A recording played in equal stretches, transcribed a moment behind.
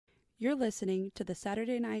You're listening to the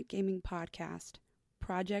Saturday Night Gaming Podcast,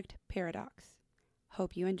 Project Paradox.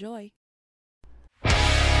 Hope you enjoy.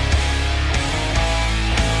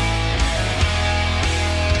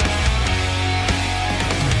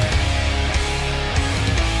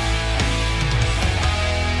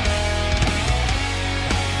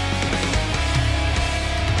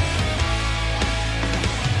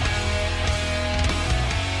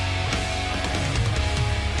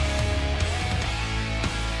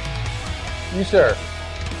 You, sir.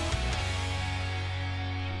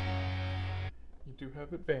 You do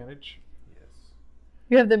have advantage. Yes.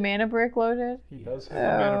 You have the mana brick loaded? He does have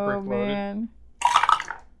the mana brick loaded. Man.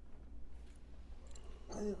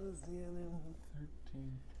 13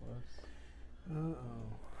 plus.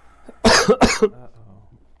 Uh-oh.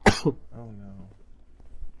 Oh, no.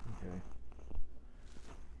 Okay.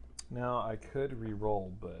 Now, I could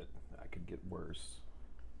re-roll, but I could get worse.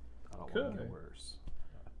 I don't want to get worse.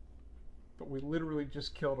 But we literally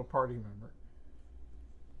just killed a party member.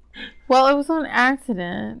 Well, it was on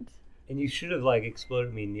accident. And you should have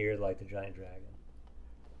exploded me near the giant dragon.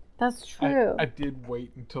 That's true. I did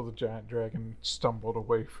wait until the giant dragon stumbled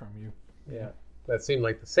away from you. Yeah. That seemed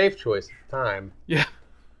like the safe choice at the time. Yeah.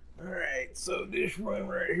 Alright, so this one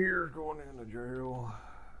right here is going into jail.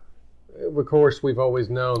 Of course, we've always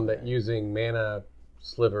known that using mana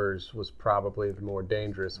slivers was probably the more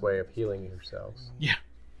dangerous way of healing yourselves. Yeah.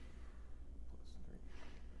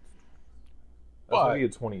 That's going to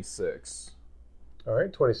be a 26. All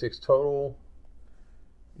right, 26 total.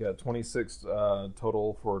 Yeah, 26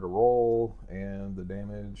 total for the roll, and the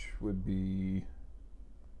damage would be...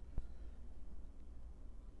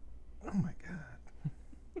 Oh my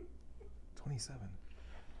god. 27.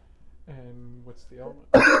 And what's the element?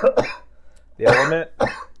 The element?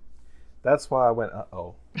 That's why I went,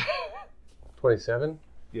 uh-oh. 27?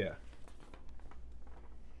 Yeah.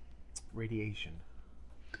 Radiation.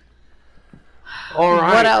 All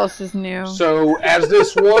right. What else is new? So as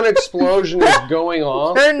this one explosion is going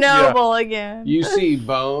off, Chernobyl again. you see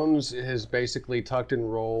Bones has basically tucked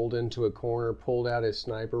and rolled into a corner, pulled out his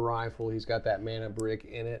sniper rifle. He's got that mana brick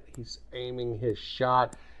in it. He's aiming his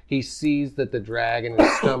shot. He sees that the dragon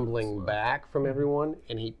is stumbling back from everyone,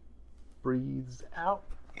 and he breathes out,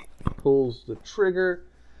 pulls the trigger,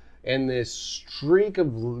 and this streak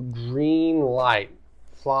of green light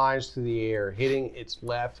flies through the air, hitting its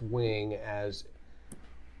left wing as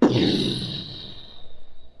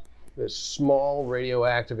this small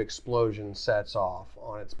radioactive explosion sets off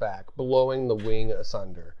on its back, blowing the wing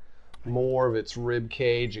asunder. More of its rib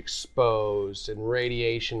cage exposed and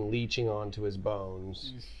radiation leaching onto his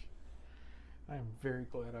bones. I am very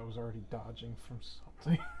glad I was already dodging from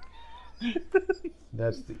something.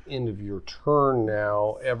 That's the end of your turn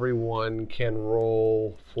now. Everyone can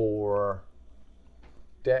roll for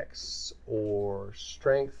Dex or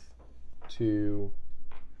Strength to...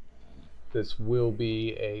 This will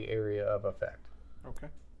be a area of effect. Okay.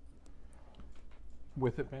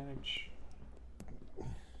 With advantage?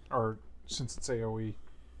 Or since it's AoE?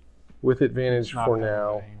 With advantage not for having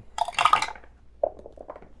now. aim.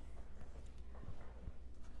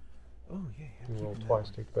 Oh, yeah. You roll twice,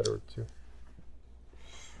 take the better with 2.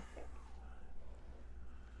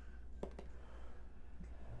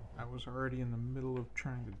 I was already in the middle of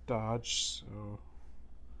trying to dodge, so...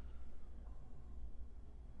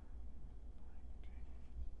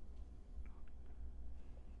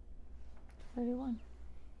 $31.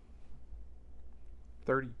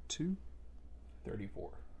 32? 34.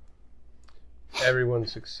 Everyone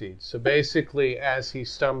succeeds. So basically, as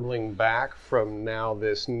he's stumbling back from now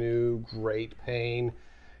this new great pain,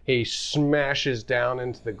 he smashes down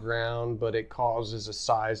into the ground, but it causes a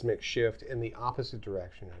seismic shift in the opposite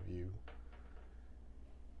direction of you.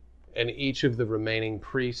 And each of the remaining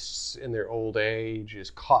priests in their old age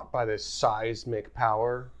is caught by this seismic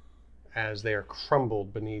power as they are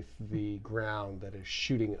crumbled beneath the ground that is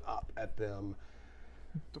shooting up at them.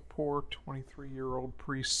 The poor 23-year-old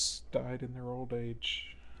priests died in their old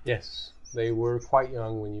age. Yes, they were quite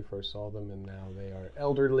young when you first saw them, and now they are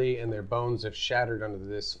elderly, and their bones have shattered under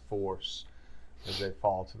this force as they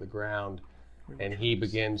fall to the ground. And he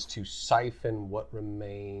begins to siphon what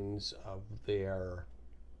remains of their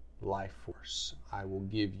life force. I will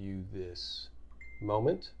give you this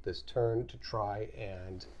moment, this turn, to try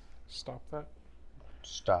and Stop that?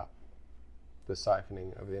 stop the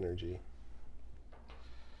siphoning of energy.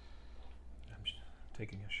 I'm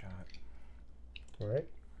taking a shot. All right.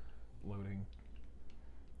 Loading.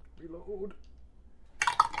 Reload.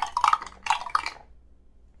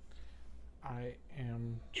 I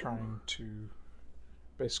am trying to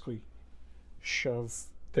basically shove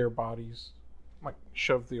their bodies like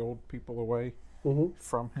shove the old people away Mm-hmm.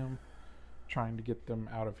 from him, trying to get them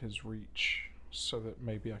out of his reach so that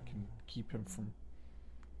maybe I can keep him from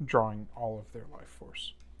drawing all of their life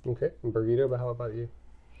force. Okay. And Birgitta, but how about you?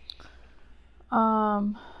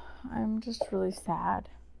 I'm just really sad.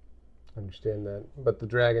 Understand that. But the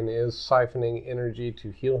dragon is siphoning energy to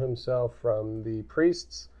heal himself from the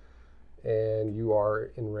priests, and you are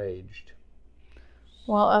enraged.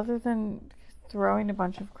 Well, other than throwing a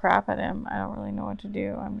bunch of crap at him, I don't really know what to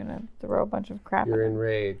do. I'm gonna throw a bunch of crap You're at him.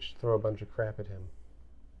 enraged. Throw a bunch of crap at him.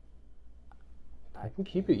 I can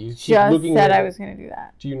keep it. You keep Just looking said at I it. was gonna do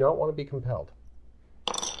that. Do you not want to be compelled?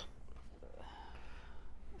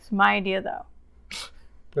 It's my idea, though.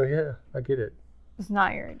 Oh, yeah. I get it. It's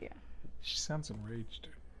not your idea. She sounds enraged,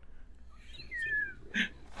 dude.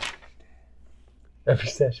 Every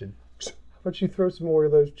session. How about you throw some more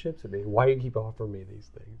of those chips at me? Why do you keep offering me these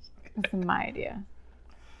things? It's my idea.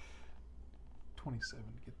 27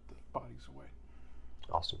 to get the bodies away.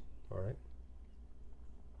 Awesome. All right.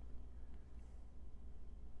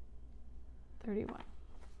 31.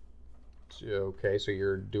 Okay, so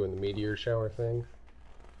you're doing the meteor shower thing?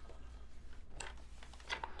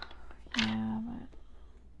 Yeah, but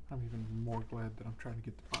I'm even more glad that I'm trying to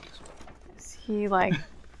get the bodies away. is he like...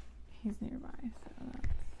 He's nearby, so that's...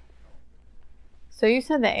 So you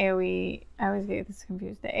said the AoE... I always get this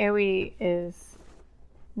confused. The AoE is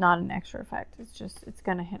not an extra effect. It's just... It's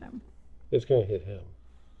gonna hit him. It's going to hit him.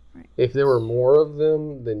 Right. If there were more of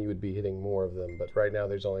them, then you would be hitting more of them. But right now,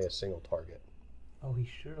 there's only a single target. Oh, he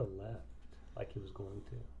should have left like he was going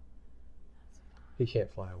to. He can't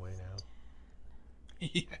fly away now.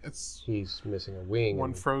 Yes. He's missing a wing. One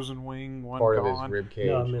and frozen wing, one part gone. of his rib cage.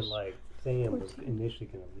 No, I meant like Sam was initially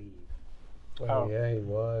going to leave. Oh, Oh. yeah, he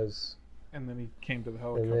was. And then he came to the And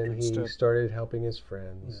helicopter then he instead. started helping his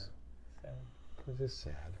friends. Yeah. This is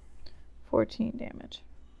sad. 14 damage.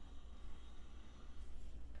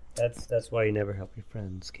 That's why you never help your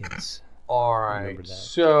friends, kids. All Remember right, that.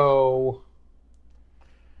 so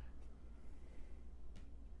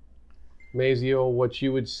Maziel, what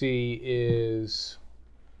you would see is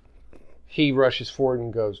he rushes forward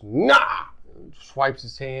and goes, "Nah!" Swipes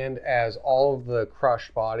his hand as all of the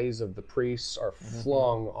crushed bodies of the priests are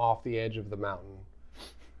flung off the edge of the mountain,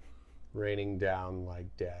 raining down like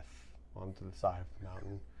death onto the side of the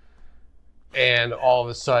mountain. And all of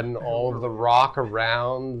a sudden, all of the rock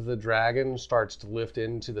around the dragon starts to lift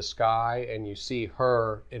into the sky, and you see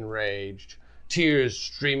her enraged, tears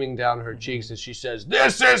streaming down her cheeks as she says,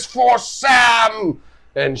 "This is for Sam!"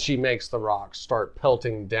 And she makes the rocks start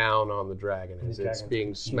pelting down on the dragon as the it's dragon's being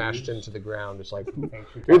confused. smashed into the ground. It's like,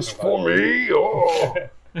 Thanks for "It's talking for about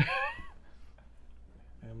it." me!" Oh.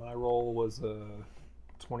 And my roll was a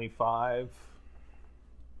 25.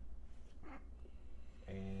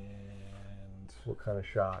 And What kind of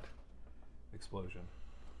shot? explosion.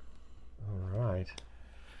 All right.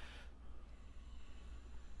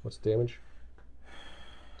 What's the damage?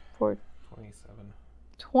 For 27.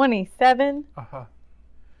 27? Uh-huh.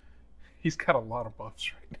 He's got a lot of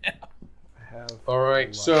buffs right now. I have All a right,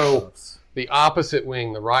 lot so of buffs. the opposite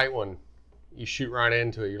wing, the right one, you shoot right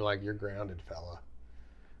into it. You're like, "You're grounded, fella."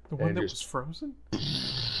 The one And that just- was frozen?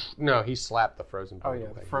 No, he slapped the frozen Oh, point yeah,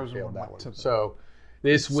 away. the He frozen failed one that went to the- So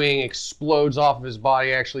this wing explodes off of his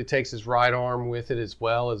body, actually takes his right arm with it as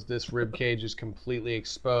well, as this rib cage is completely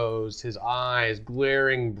exposed. His eyes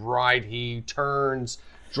glaring bright. He turns,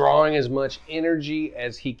 drawing as much energy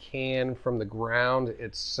as he can from the ground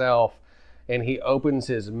itself, and he opens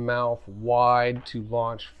his mouth wide to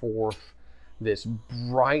launch forth this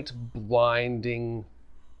bright, blinding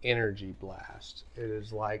energy blast. It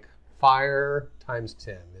is like fire times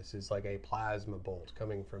 10. This is like a plasma bolt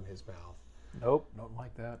coming from his mouth. Nope, don't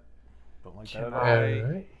like that. Don't like Can that at all. I-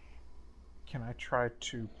 Alright. Can I try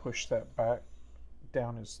to push that back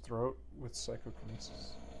down his throat with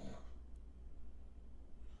psychokinesis?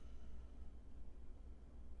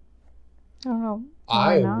 I don't know.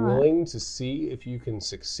 Why I'm not? willing to see if you can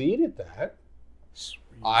succeed at that. Sweet.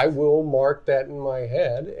 I will mark that in my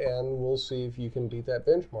head, and we'll see if you can beat that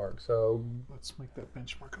benchmark. So, Let's make that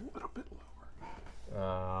benchmark a little bit lower.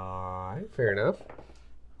 alright, fair enough.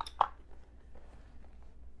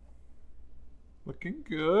 Looking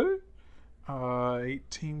good.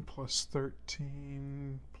 18 plus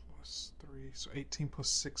 13 plus 3. So 18 plus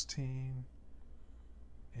 16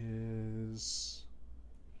 is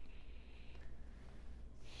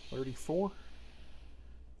 34.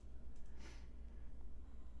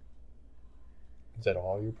 Is that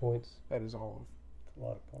all your points? That is all A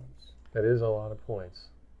lot of points. That is a lot of points.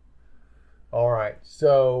 All right,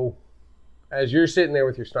 so as you're sitting there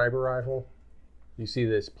with your sniper rifle, You see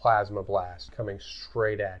this plasma blast coming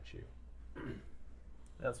straight at you.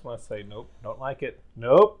 That's when I say, nope, don't like it.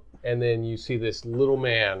 Nope. And then you see this little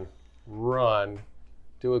man run,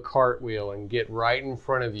 do a cartwheel, and get right in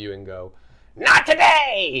front of you and go, "Not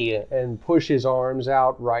today!" and push his arms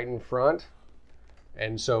out right in front.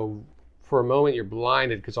 And so for a moment you're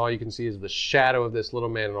blinded because all you can see is the shadow of this little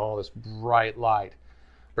man and all this bright light.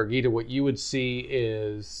 Birgitta, what you would see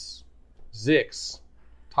is Zix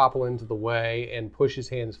topple into the way and push his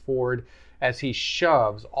hands forward as he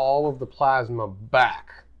shoves all of the plasma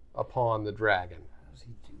back upon the dragon.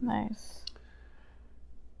 Nice.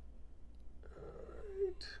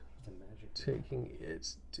 Alright. Taking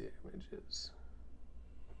its damages.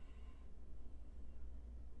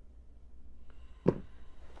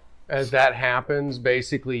 As that happens,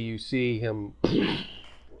 basically you see him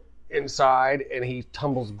inside and he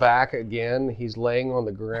tumbles back again. He's laying on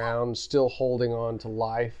the ground, still holding on to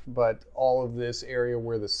life, but all of this area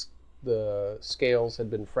where the scales had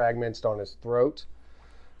been fragmented on his throat,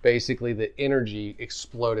 basically the energy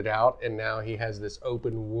exploded out and now he has this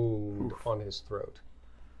open wound on his throat.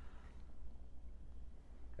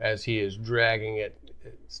 As he is dragging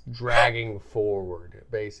forward.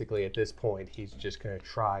 Basically, at this point, he's just going to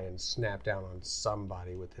try and snap down on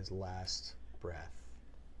somebody with his last breath.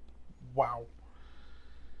 Wow.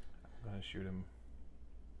 I'm going to shoot him.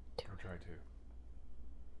 Or try to.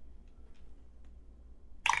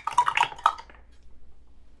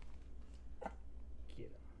 Get him.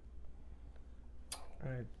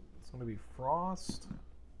 Alright, it's going to be Frost.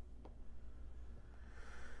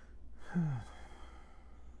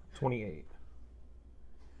 28.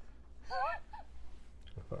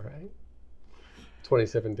 All right.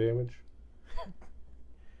 27 damage.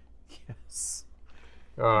 Yes.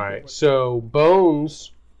 All right. So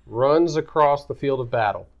Bones runs across the field of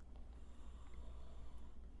battle.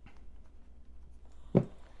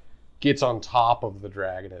 Gets on top of the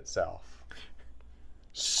dragon itself.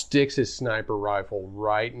 Sticks his sniper rifle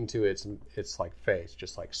right into its like face,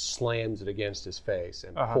 just like slams it against his face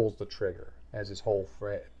and pulls the trigger as his whole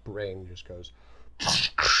brain just goes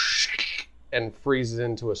and freezes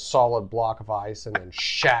into a solid block of ice and then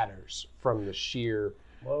shatters from the sheer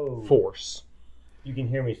force. You can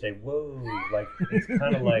hear me say, "Whoa!" Like it's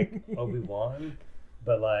kind of like Obi-Wan,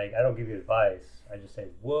 but like I don't give you advice. I just say,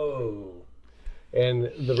 "Whoa!"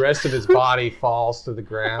 And the rest of his body falls to the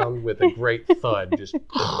ground with a great thud. Just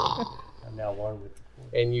I'm now one with the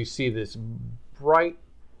force. And you see this bright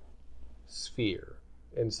sphere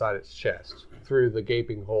inside its chest. Through the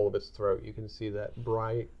gaping hole of its throat, you can see that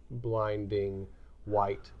bright, blinding,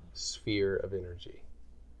 white sphere of energy.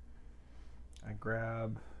 I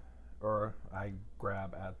grab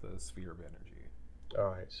at the sphere of energy.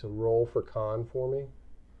 All right, so roll for con for me.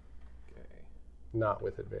 Okay. Not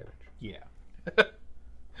with advantage. Yeah.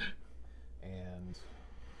 And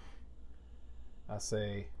I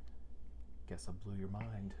say, guess I blew your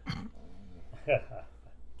mind.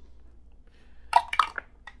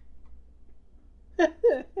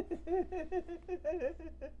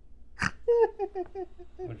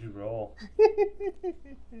 What'd you roll?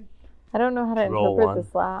 I don't know how to Roll interpret one.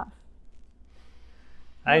 this laugh.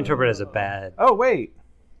 I interpret it as a bad. Oh, wait.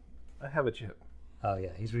 I have a chip. Oh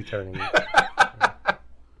yeah, he's returning it. Yeah.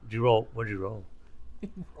 Did you roll? What'd you roll? He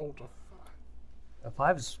rolled a 5. A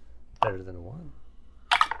 5 is better than a 1.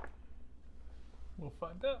 We'll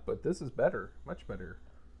find out. But this is better. Much better.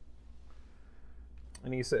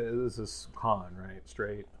 And he said this is con, right?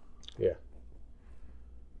 Straight. Yeah.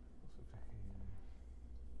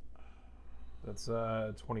 That's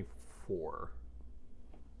 24.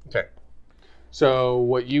 Okay. So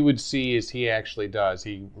what you would see is he actually does.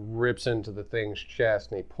 He rips into the thing's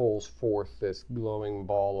chest and he pulls forth this glowing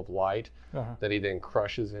ball of light that he then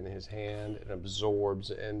crushes in his hand and absorbs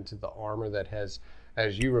into the armor that has,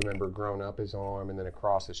 as you remember, grown up his arm and then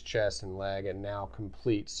across his chest and leg and now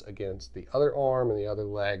completes against the other arm and the other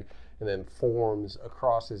leg and then forms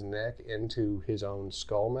across his neck into his own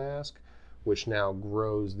skull mask, which now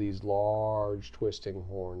grows these large twisting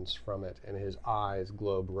horns from it and his eyes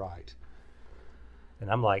glow bright. And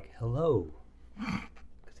I'm like, hello.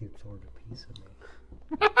 Because he absorbed a piece of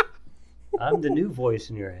me. I'm the new voice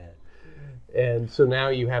in your head. And so now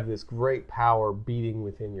you have this great power beating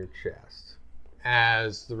within your chest.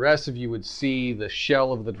 As the rest of you would see the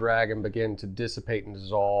shell of the dragon begin to dissipate and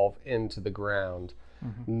dissolve into the ground,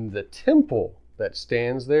 the temple that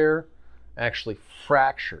stands there actually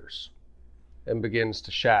fractures and begins to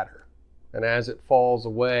shatter. And as it falls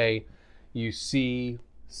away, you see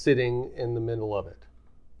sitting in the middle of it,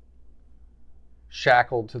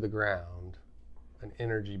 shackled to the ground, an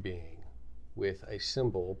energy being with a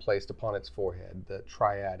symbol placed upon its forehead, the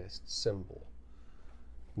triadist symbol.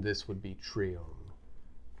 This would be Trion.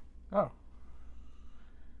 Oh.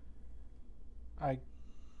 I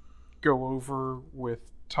go over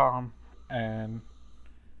with Tom and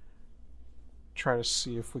try to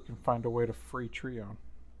see if we can find a way to free Trion.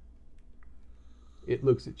 It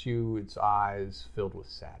looks at you, its eyes filled with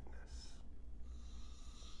sadness.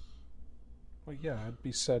 Well, yeah, I'd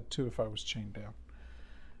be sad too if I was chained down.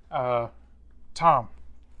 Tom,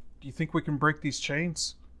 do you think we can break these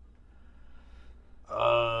chains?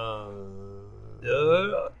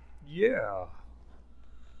 Yeah.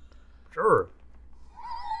 Sure.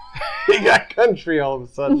 He got country all of a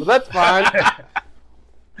sudden, but that's fine.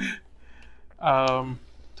 Tom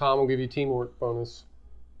will give you teamwork bonus.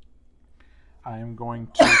 I am going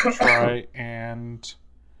to try and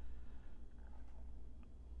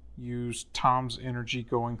use Tom's energy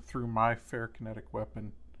going through my ferrokinetic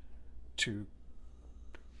weapon to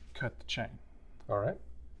cut the chain. All right.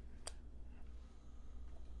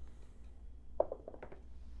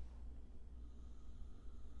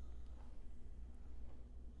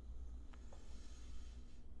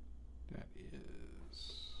 That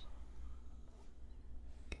is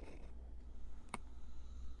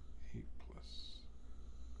 8 plus.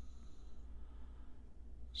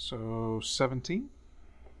 So 17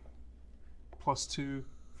 plus 2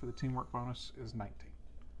 for the teamwork bonus is 19.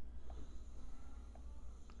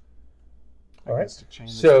 All right.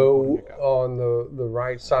 So on the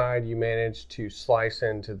right side, you manage to slice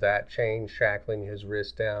into that chain, shackling his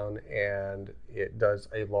wrist down, and it does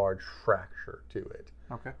a large fracture to it,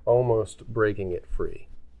 Okay. almost breaking it free.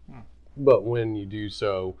 But when you do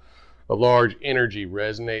so, a large energy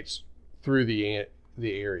resonates through the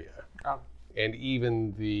area, and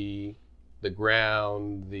even the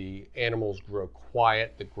ground, the animals grow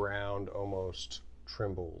quiet. The ground almost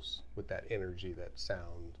trembles with that energy, that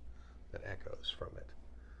sound that echoes from it.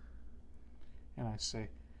 And I say,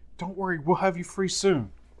 don't worry, we'll have you free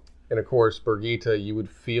soon. And of course, Birgitta, you would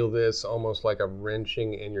feel this almost like a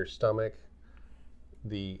wrenching in your stomach,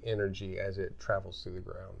 the energy as it travels through the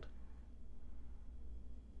ground.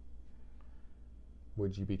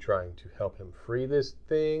 Would you be trying to help him free this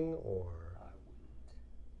thing, or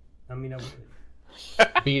I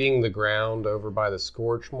would. beating the ground over by the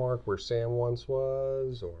scorch mark where Sam once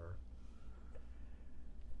was, or?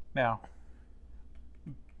 Now,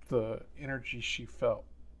 the energy she felt,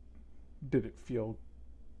 did it feel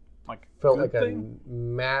like a Felt good like thing? a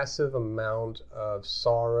massive amount of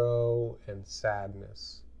sorrow and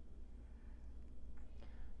sadness.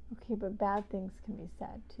 Okay, but bad things can be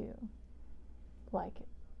sad too. Like,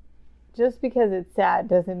 just because it's sad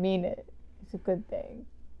doesn't mean it's a good thing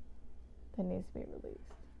that needs to be released.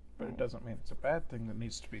 But it doesn't mean it's a bad thing that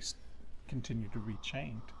needs to be continue to be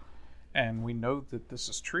chained. And we know that this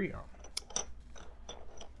is Trion.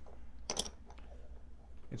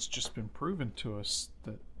 It's just been proven to us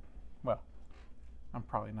that, well, I'm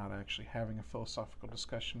probably not actually having a philosophical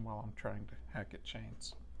discussion while I'm trying to hack at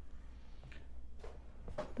chains.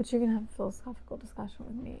 But you can have a philosophical discussion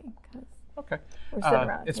with me, because Okay. we're sitting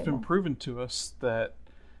around a It's table. been proven to us that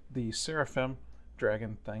the Seraphim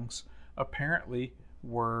dragon things apparently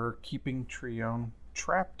were keeping Trion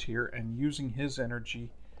trapped here and using his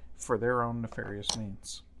energy for their own nefarious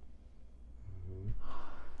means.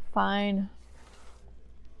 Fine.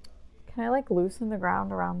 Can I, loosen the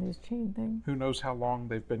ground around these chain things? Who knows how long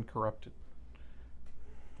they've been corrupted?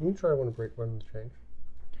 You try to break one of the chain.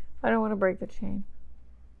 I don't want to break the chain.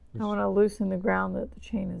 I want to loosen the ground that the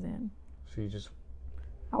chain is in. So you just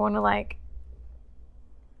I want to,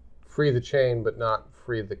 free the chain, but not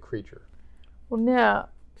free the creature. well, no,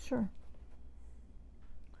 sure.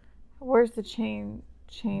 Where's the chain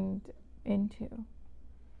chained into?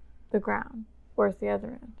 The ground. Where's the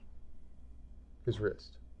other end? His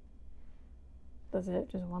wrist. Does it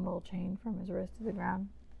just one little chain from his wrist to the ground?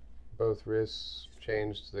 Both wrists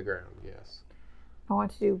changed to the ground, yes. I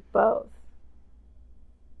want to do both.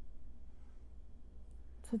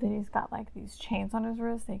 So then he's got these chains on his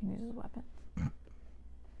wrist, they can use his weapon.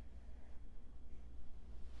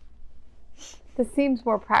 This seems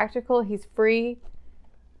more practical. He's free.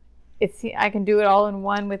 I can do it all in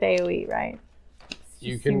one with AoE, right?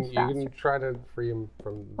 You can try to free him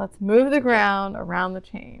from. Let's move the ground around the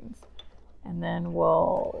chains, and then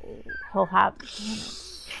he'll have.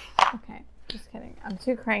 Okay. Just kidding. I'm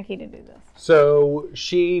too cranky to do this. So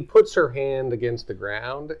she puts her hand against the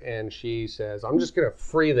ground and she says, I'm just going to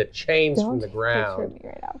free the chains from the ground. Picture me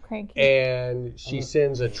right now, cranky. And she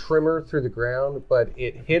sends a tremor through the ground, but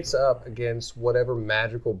it hits up against whatever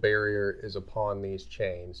magical barrier is upon these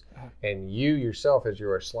chains. And you yourself, as you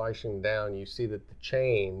are slicing down, you see that the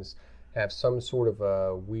chains have some sort of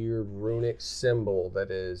a weird runic symbol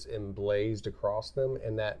that is emblazed across them,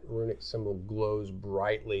 and that runic symbol glows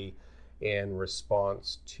brightly in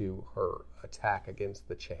response to her attack against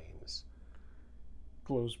the chains.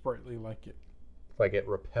 Glows brightly like it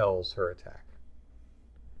repels her attack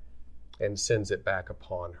and sends it back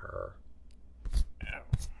upon her.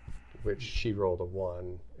 Which she rolled a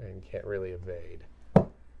 1 and can't really evade.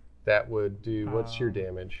 That would do, what's your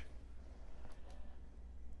damage?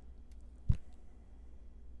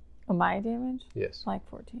 Oh, my damage? Yes. Like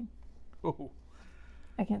 14. Oh.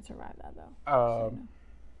 I can't survive that though.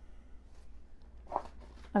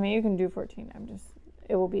 I mean, you can do 14.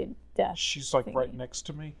 It will be a death. She's like thingy. right next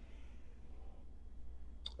to me.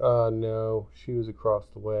 No, she was across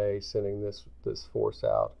the way sending this force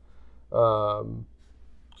out. I'll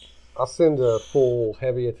send a full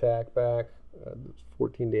heavy attack back.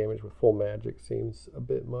 14 damage with full magic seems a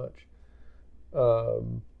bit much.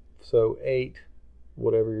 So 8,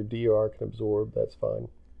 whatever your DR can absorb, that's fine.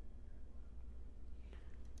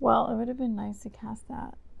 Well, it would have been nice to cast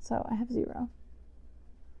that. So I have 0.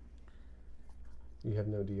 You have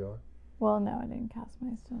no DR? Well, no, I didn't cast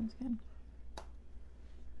my stone skin.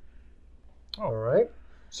 Oh. All right.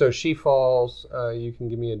 So she falls. You can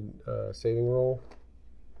give me a saving roll.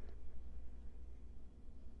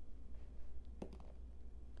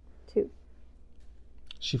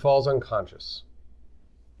 She falls unconscious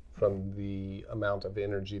from the amount of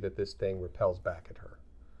energy that this thing repels back at her.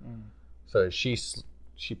 So she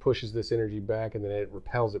pushes this energy back, and then it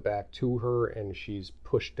repels it back to her, and she's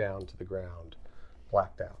pushed down to the ground,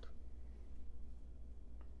 blacked out.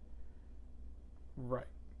 Right.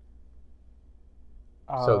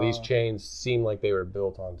 So these chains seem like they were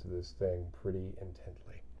built onto this thing pretty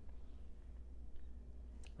intently.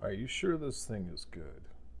 Are you sure this thing is good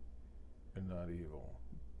and not evil?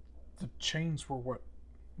 The chains were what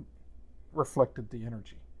reflected the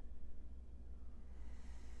energy.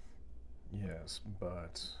 Yes,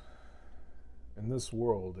 but in this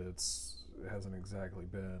world, it hasn't exactly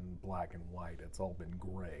been black and white. It's all been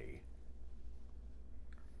gray.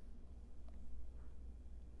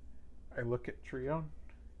 I look at Trion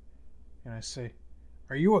and I say,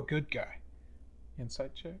 "Are you a good guy?"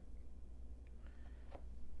 Insight check.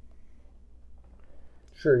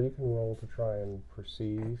 Sure, you can roll to try and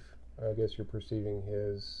perceive. I guess you're perceiving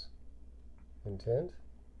his intent.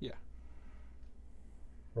 Yeah.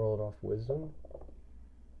 Roll it off wisdom.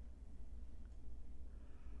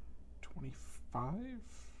 25?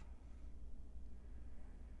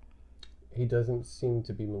 He doesn't seem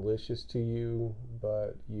to be malicious to you,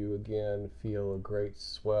 but you again feel a great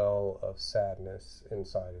swell of sadness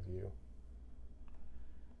inside of you.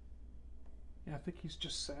 Yeah, I think he's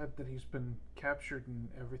just sad that he's been captured and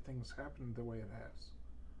everything's happened the way it has.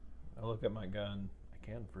 I look at my gun. I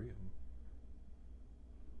can free him.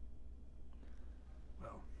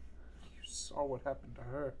 Well, you saw what happened to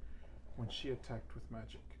her when she attacked with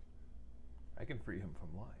magic. I can free him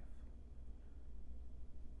from life.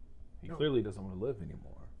 He No. clearly doesn't want to live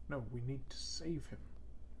anymore. No, we need to save him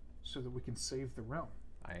so that we can save the realm.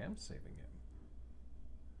 I am saving him.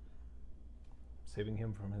 Saving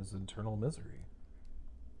him from his internal misery.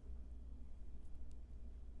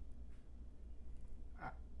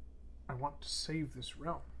 I want to save this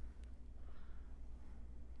realm.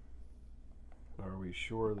 Are we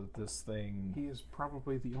sure that this thing... He is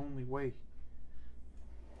probably the only way.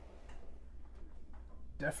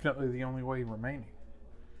 Definitely the only way remaining.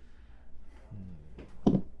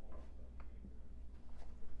 Go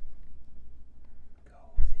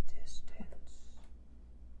the distance.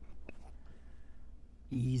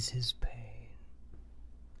 Ease his pain.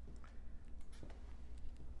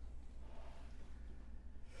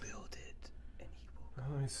 Build it, and he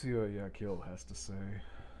will. Let me see what Yakil has to say.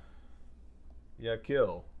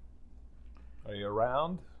 Yakil, are you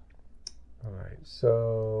around? All right,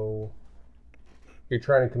 so you're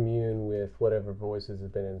trying to commune with whatever voices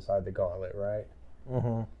have been inside the gauntlet, right?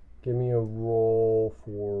 Mm-hmm. Give me a roll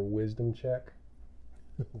for wisdom check.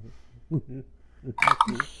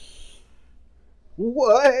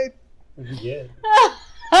 What? Yeah.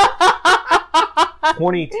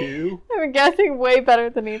 22? I'm guessing way better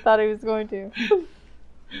than he thought he was going to.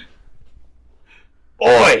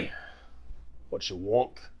 Oi! What you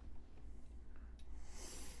want?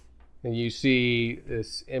 And you see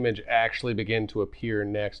this image actually begin to appear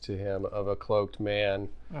next to him of a cloaked man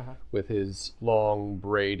with his long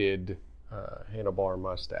braided handlebar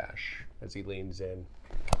mustache as he leans in.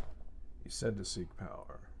 He said to seek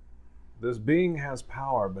power. This being has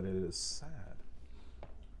power, but it is sad.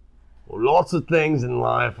 Well, lots of things in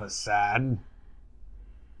life are sad.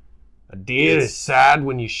 A deer is sad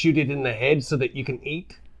when you shoot it in the head so that you can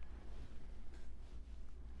eat.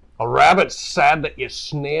 A rabbit's sad that you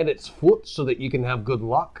snared its foot so that you can have good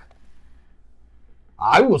luck.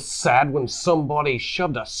 I was sad when somebody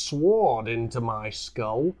shoved a sword into my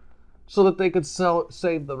skull so that they could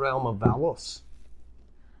save the realm of Valos.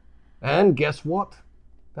 And guess what?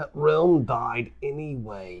 That realm died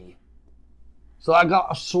anyway. So I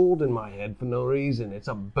got a sword in my head for no reason. It's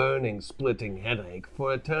a burning, splitting headache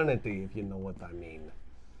for eternity, if you know what I mean.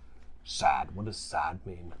 Sad. What does sad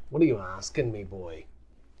mean? What are you asking me, boy?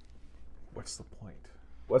 What's the point?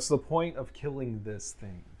 What's the point of killing this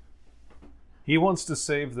thing? He wants to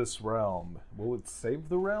save this realm. Will it save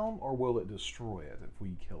the realm, or will it destroy it if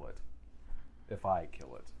we kill it? If I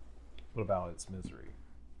kill it? What about its misery?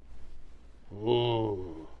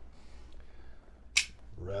 Realms.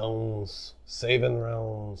 Saving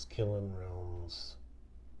realms. Killing realms.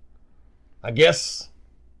 I guess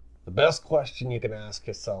the best question you can ask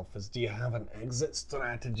yourself is, do you have an exit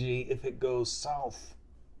strategy if it goes south?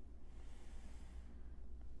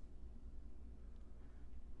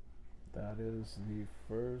 That is the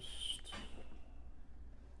first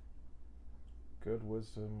good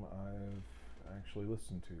wisdom I've actually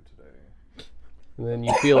listened to today. And then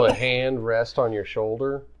you feel a hand rest on your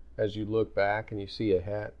shoulder as you look back and you see a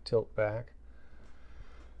hat tilt back.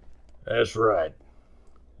 That's right.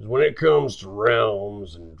 'Cause when it comes to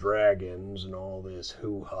realms and dragons and all this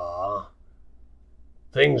hoo-ha,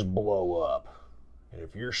 things blow up. And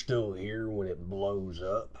if you're still here when it blows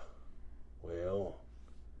up, well,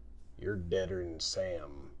 you're deader than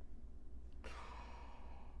Sam.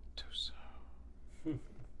 Too so.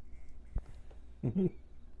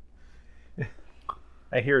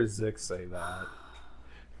 I hear Zik say that.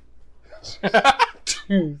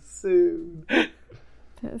 Too soon.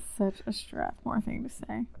 That is such a Strathmore thing to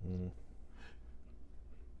say.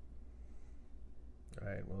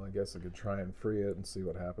 Alright, well, I guess I could try and free it and see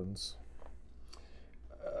what happens.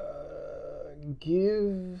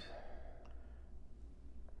 Give...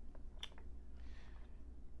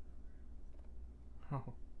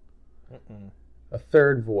 Oh. A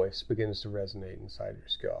third voice begins to resonate inside your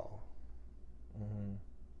skull.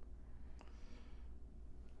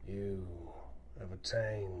 You have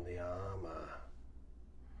attained the armor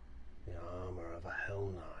of a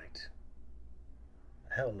Hell Knight.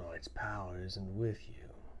 A Hell Knight's power isn't with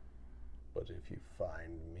you, but if you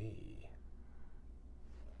find me,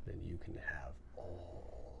 then you can have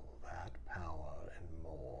all that power and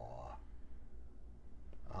more.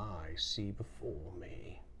 I see before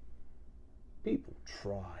me people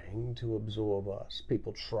trying to absorb us,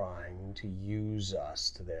 people trying to use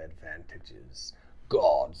us to their advantages,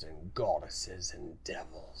 gods and goddesses and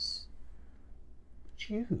devils. But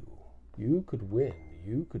you could win,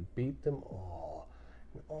 you could beat them all,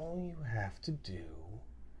 and all you have to do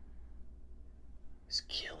is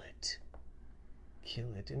kill it.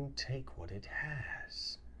 Kill it and take what it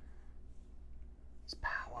has. It's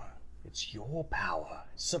power. It's your power.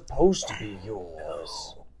 It's supposed to be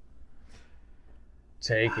yours.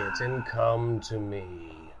 Take it and come to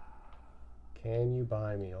me. Can you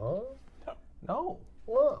buy me off? No.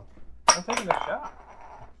 Well, I'm taking a shot.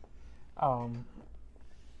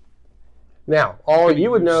 now, all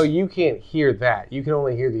you would know, you can't hear that. You can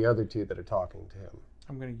only hear the other two that are talking to him.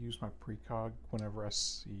 I'm going to use my precog whenever I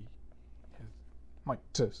see his, like,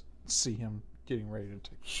 to see him getting ready to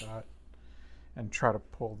take a shot, and try to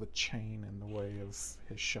pull the chain in the way of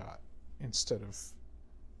his shot instead of,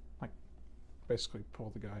 like, basically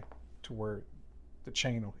pull the guy to where the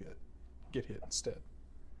chain will get hit instead.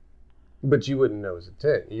 But you wouldn't know his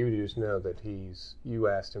intent. You would just know that you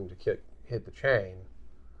asked him to hit the chain.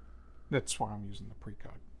 That's why I'm using the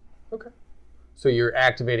precog. Okay. So you're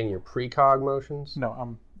activating your precog motions? No,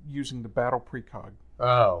 I'm using the battle precog.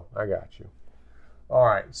 Oh, I got you. All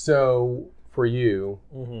right. So for you,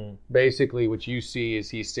 basically what you see is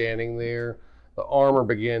he's standing there. The armor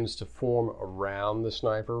begins to form around the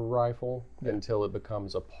sniper rifle until it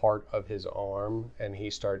becomes a part of his arm, and he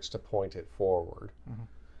starts to point it forward,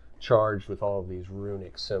 charged with all of these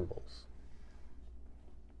runic symbols.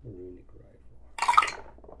 Runic rifle.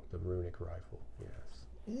 The runic rifle, yes.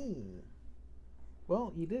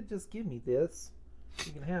 Well, you did just give me this.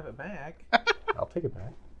 You can have it back. I'll take it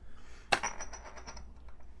back.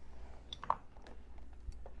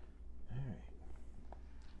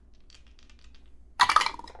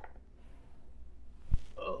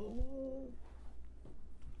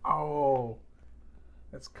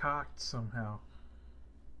 it's cocked somehow.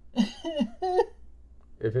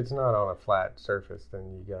 If it's not on a flat surface, then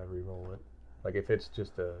you gotta re-roll it. Like if it's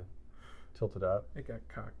just tilted up. It got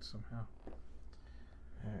cocked somehow.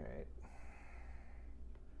 Alright.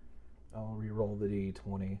 I'll re-roll the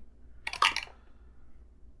D20.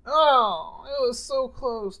 Oh, it was so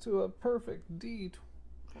close to a perfect D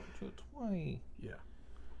to a 20. Yeah.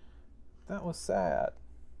 That was sad.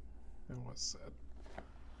 It was sad.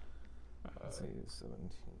 Let's see, 17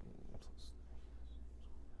 plus.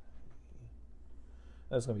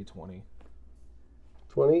 That's gonna be 20.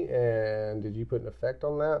 20, and did you put an effect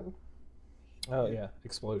on that? Oh yeah,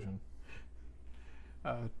 explosion.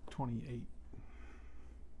 28.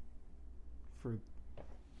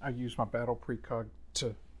 I used my battle precog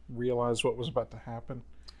to realize what was about to happen.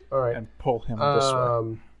 All right. And pull him this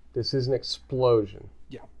way. This is an explosion.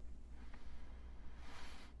 Yeah.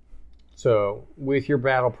 So, with your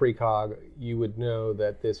battle precog, you would know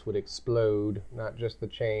that this would explode, not just the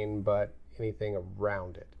chain, but anything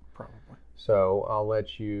around it. Probably. So, I'll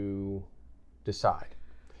let you decide.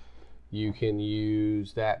 You can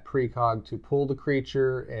use that precog to pull the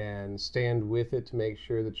creature and stand with it to make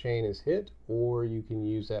sure the chain is hit, or you can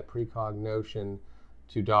use that precog notion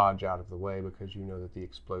to dodge out of the way because you know that the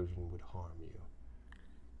explosion would harm you.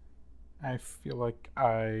 I feel like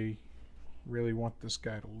I really want this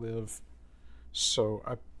guy to live, so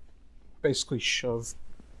I basically shove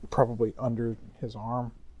probably under his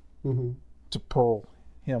arm to pull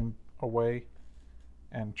him away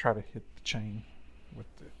and try to hit the chain with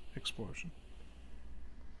the explosion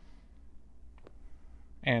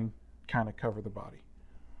and kind of cover the body.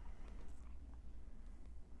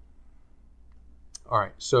 All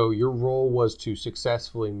right, so your role was to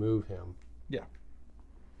successfully move him. Yeah.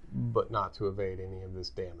 But not to evade any of this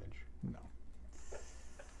damage. No.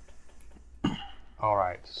 All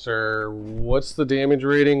right, sir, what's the damage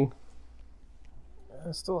rating?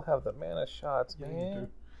 I still have the mana shots, Yeah, you man.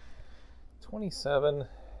 do. 27.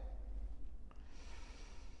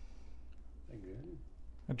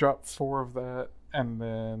 I dropped 4 of that and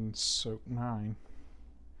then soak 9.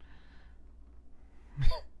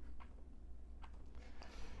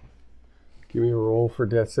 Give me a roll for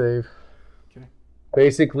death save. Okay.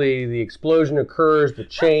 Basically, the explosion occurs, the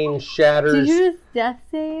chain shatters. Did you just death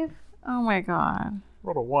save? Oh my god.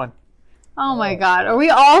 Rolled a 1. Oh my god. Are we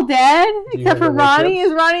all dead? you Except have for no Ronnie? chips?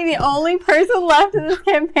 Is Ronnie the only person left in this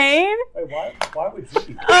campaign? Wait, why would you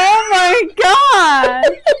be Oh my god!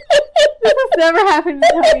 This has never happened to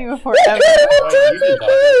Tony before, ever. Why you did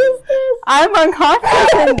that? I'm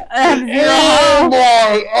unconscious and have zero Oh health.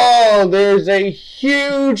 boy! Oh, there's a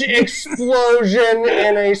huge explosion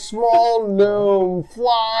and a small gnome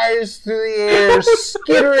flies through the air,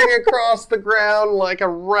 skittering across the ground like a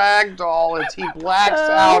rag doll as he blacks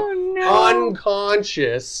out no.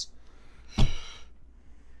 unconscious.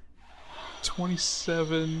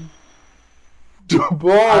 27.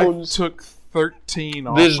 Bones. I took 13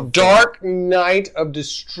 off This of dark night of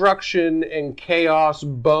destruction and chaos,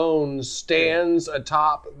 Bones stands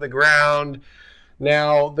atop the ground.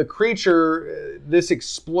 Now, the creature, this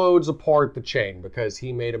explodes apart the chain because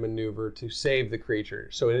he made a maneuver to save the creature.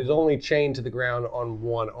 So it is only chained to the ground on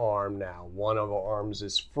one arm now. One of the arms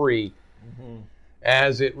is free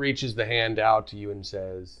as it reaches the hand out to you and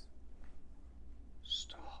says,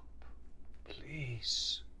 "Stop.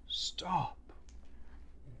 Please, stop."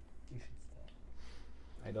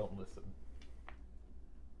 I don't listen.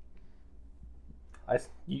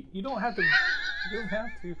 You don't have to. You don't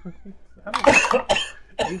have to.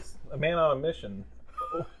 He's a man on a mission.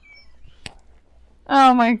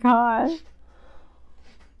 Oh my god.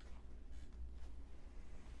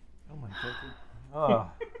 Oh my gentle.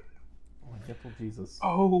 Oh my gentle Jesus.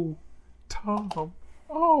 Oh, Tom.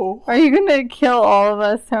 Oh, Are you gonna kill all of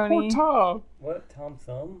us, poor Tony? Tom. What, Tom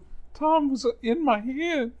Thumb? Tom was in my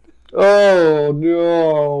hand. Oh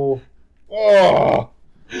no! Oh,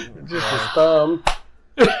 just his thumb.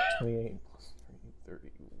 28 plus 3, 31.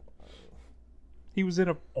 He was in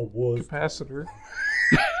a was. capacitor.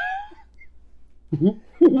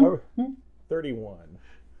 31.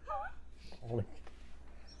 Only.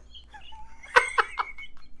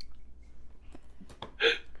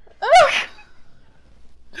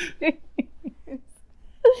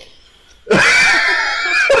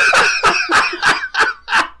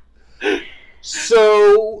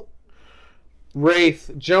 So,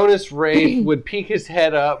 Jonas Wraith would peek his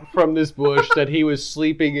head up from this bush that he was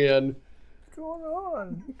sleeping in What's going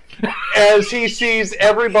on? as he sees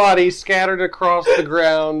everybody scattered across the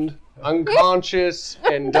ground, unconscious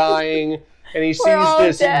and dying, and he sees all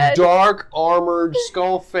this dead. dark, armored,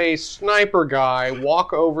 skull-faced sniper guy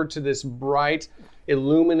walk over to this bright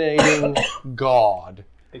illuminating god,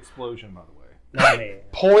 Explosion, by the way. Not me.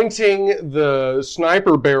 pointing the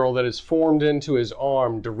sniper barrel that is formed into his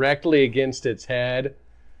arm directly against its head,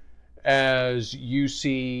 as you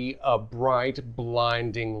see a bright,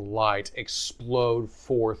 blinding light explode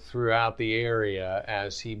forth throughout the area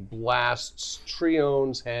as he blasts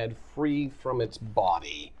Trion's head free from its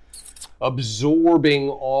body, absorbing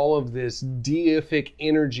all of this deific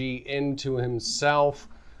energy into himself,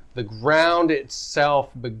 the ground itself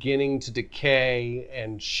beginning to decay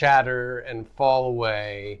and shatter and fall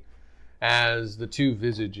away as the two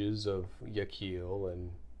visages of Yakil and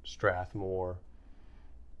Strathmore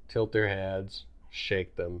tilt their heads,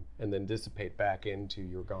 shake them, and then dissipate back into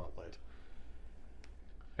your gauntlet.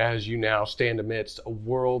 As you now stand amidst a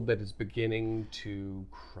world that is beginning to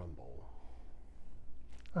crumble.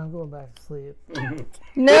 I'm going back to sleep.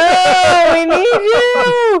 No, we need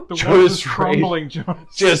you. The Jonas world is Ray crumbling,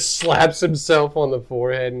 Jonas. Just slaps himself on the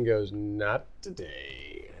forehead and goes, "Not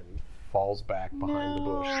today," and falls back behind the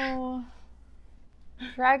bush. No.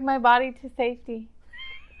 Drag my body to safety.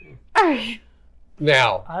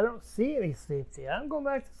 Now, I don't see any safety. I'm going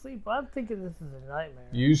back to sleep. I'm thinking this is a nightmare.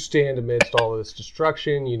 you stand amidst all of this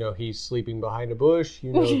destruction. You know he's sleeping behind a bush.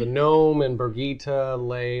 You know the gnome and Birgitta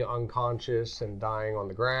lay unconscious and dying on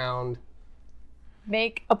the ground.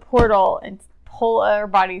 Make a portal and pull our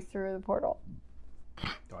bodies through the portal.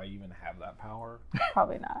 Do I even have that power?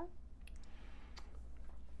 Probably not.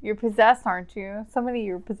 You're possessed, aren't you? Somebody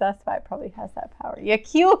you're possessed by probably has that power.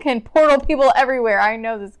 Yakil can portal people everywhere. I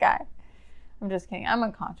know this guy. I'm just kidding. I'm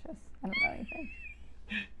unconscious. I don't know anything.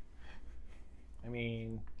 I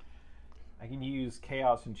mean, I can use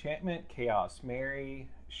Chaos Enchantment, Chaos Mary,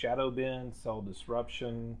 Shadow Bend, Cell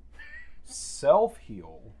Disruption, Self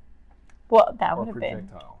Heal, Well, that or would have been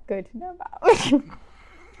Projectile. good to know about. You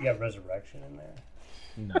got resurrection in there?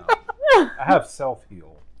 No. I have Self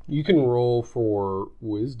Heal. You can roll for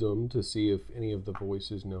wisdom to see if any of the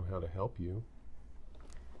voices know how to help you.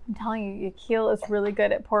 I'm telling you, Yakil is really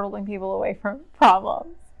good at portaling people away from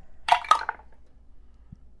problems.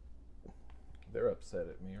 They're upset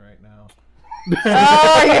at me right now.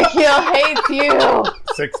 Oh, Yakil hates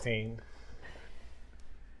you. 16.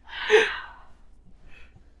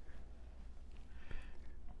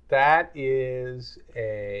 That is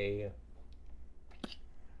a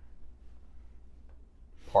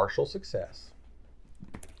partial success.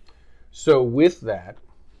 So with that,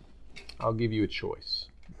 I'll give you a choice.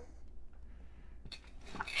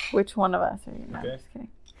 Which one of us are you? No, I'm Okay. just kidding.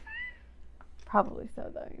 Probably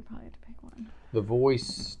so, though. You probably have to pick one. The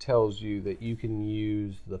voice tells you that you can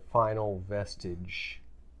use the final vestige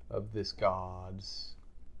of this god's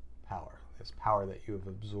power, this power that you have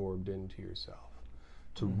absorbed into yourself,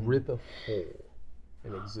 to rip a hole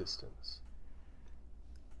in existence.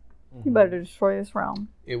 You better destroy this realm.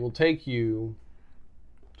 It will take you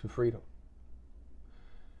to freedom.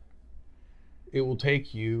 It will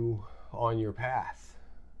take you on your path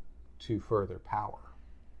to further power.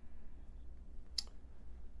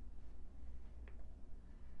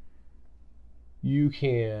 You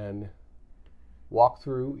can walk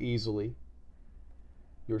through easily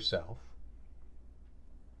yourself,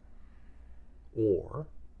 or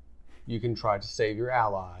you can try to save your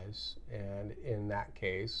allies, and in that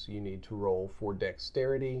case, you need to roll for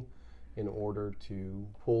dexterity in order to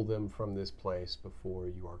pull them from this place before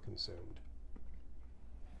you are consumed.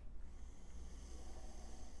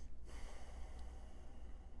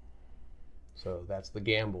 So that's the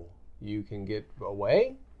gamble. You can get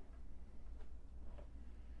away.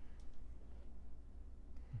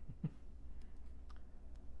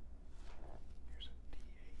 Here's a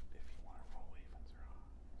D8 if you want to roll evens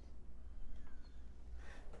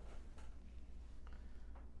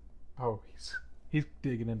or odds. Oh, he's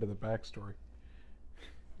digging into the backstory.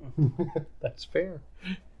 That's fair.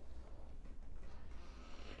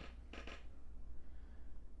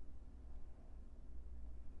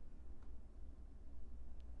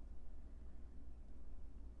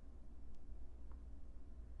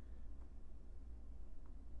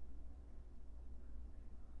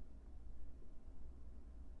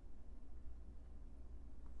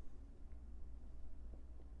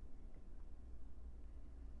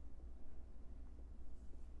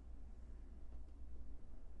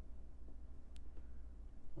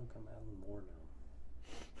 Look, I'm having more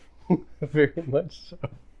now. Very much so.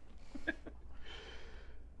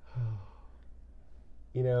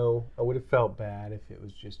 You know, I would have felt bad if it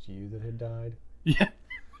was just you that had died. Yeah.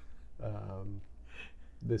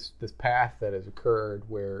 This path that has occurred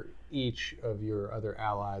where each of your other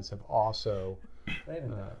allies have also They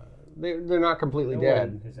haven't died. they're not completely No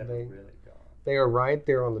dead. one has ever They- really gone. They are right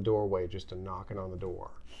there on the doorway, just a knocking on the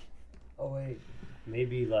door. Oh wait,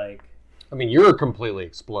 maybe like I mean, you're completely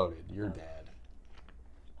exploded. You're dead.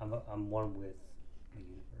 I'm one with the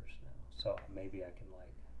universe now, so maybe I can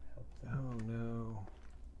like help them. Oh no.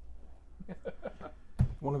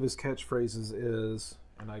 One of his catchphrases is,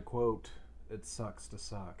 and I quote, "It sucks to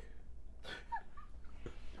suck."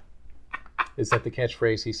 Is that the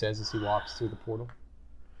catchphrase he says as he walks through the portal?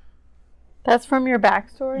 That's from your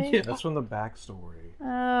backstory? Yeah. That's from the backstory.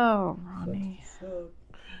 Oh, Ronnie.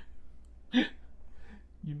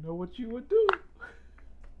 You know what you would do.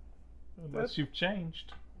 Unless you've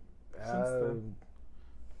changed since then.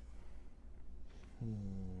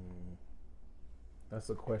 That's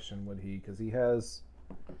a question. Would he? Because he has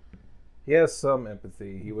some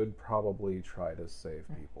empathy. He would probably try to save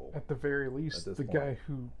people. At the very least, this the point. guy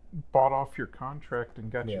who bought off your contract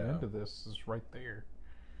and got you Yeah. into this is right there.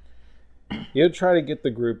 He'd try to get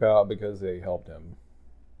the group out because they helped him.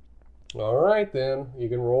 All right, then. You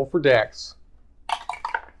can roll for Dex.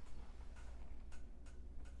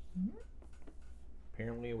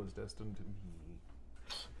 Apparently, it was destined to be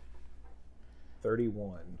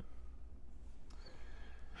 31.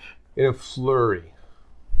 In a flurry,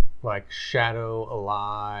 like shadow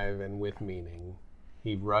alive and with meaning,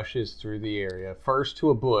 he rushes through the area, first to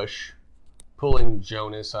a bush, pulling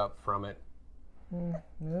Jonas up from it, and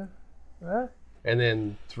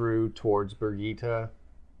then through towards Birgitta.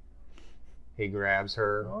 He grabs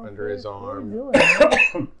her under his arm,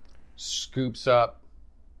 scoops up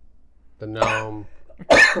the gnome,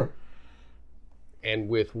 and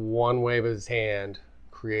with one wave of his hand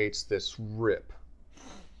creates this rip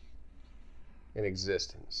in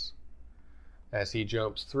existence as he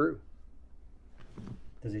jumps through.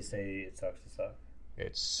 Does he say it sucks to suck?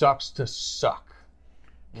 It sucks to suck,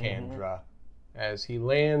 Kandra, as he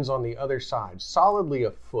lands on the other side, solidly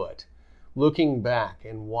afoot, looking back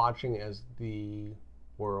and watching as the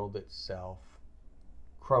world itself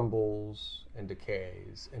crumbles and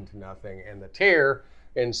decays into nothing, and the tear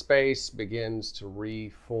in space begins to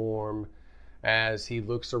reform as he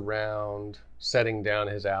looks around, setting down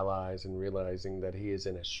his allies and realizing that he is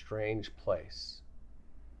in a strange place.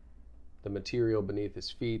 The material beneath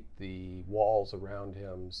his feet, the walls around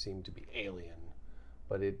him seem to be alien,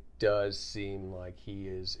 but it does seem like he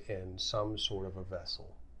is in some sort of a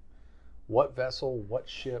vessel. What vessel, what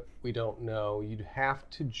ship, we don't know. You'd have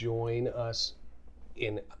to join us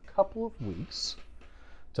in a couple of weeks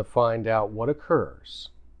to find out what occurs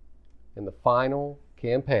in the final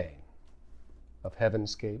campaign of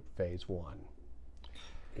Heavenscape Phase 1.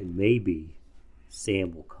 And maybe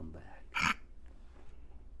Sam will come back.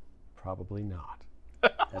 Probably not.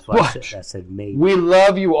 That's why I said maybe. We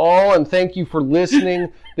love you all and thank you for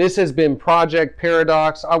listening. This has been Project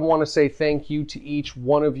Paradox. I want to say thank you to each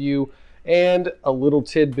one of you, and a little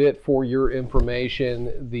tidbit for your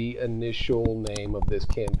information. The initial name of this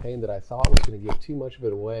campaign that I thought was going to give too much of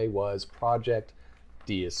it away was Project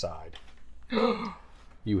Deicide.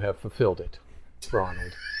 You have fulfilled it,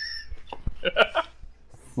 Ronald.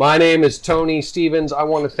 My name is Tony Stevens. I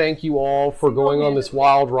want to thank you all for going on this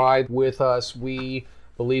wild ride with us. We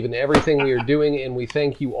believe in everything we are doing, and we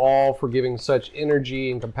thank you all for giving such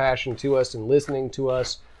energy and compassion to us and listening to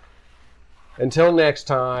us. Until next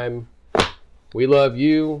time, we love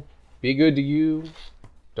you. Be good to you.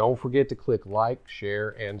 Don't forget to click like,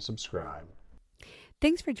 share, and subscribe.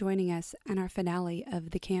 Thanks for joining us on our finale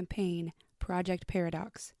of the campaign, Project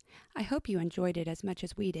Paradox. I hope you enjoyed it as much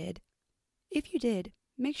as we did. If you did,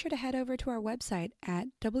 make sure to head over to our website at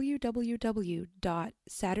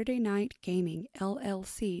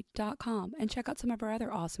www.saturdaynightgamingllc.com and check out some of our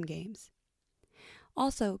other awesome games.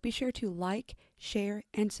 Also, be sure to like, share,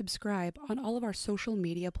 and subscribe on all of our social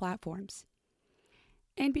media platforms.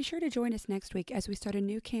 And be sure to join us next week as we start a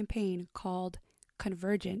new campaign called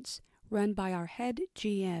Convergence, run by our head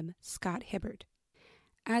GM, Scott Hibbert.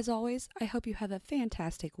 As always, I hope you have a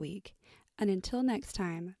fantastic week. And until next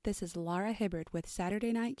time, this is Laura Hibbert with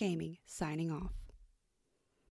Saturday Night Gaming, signing off.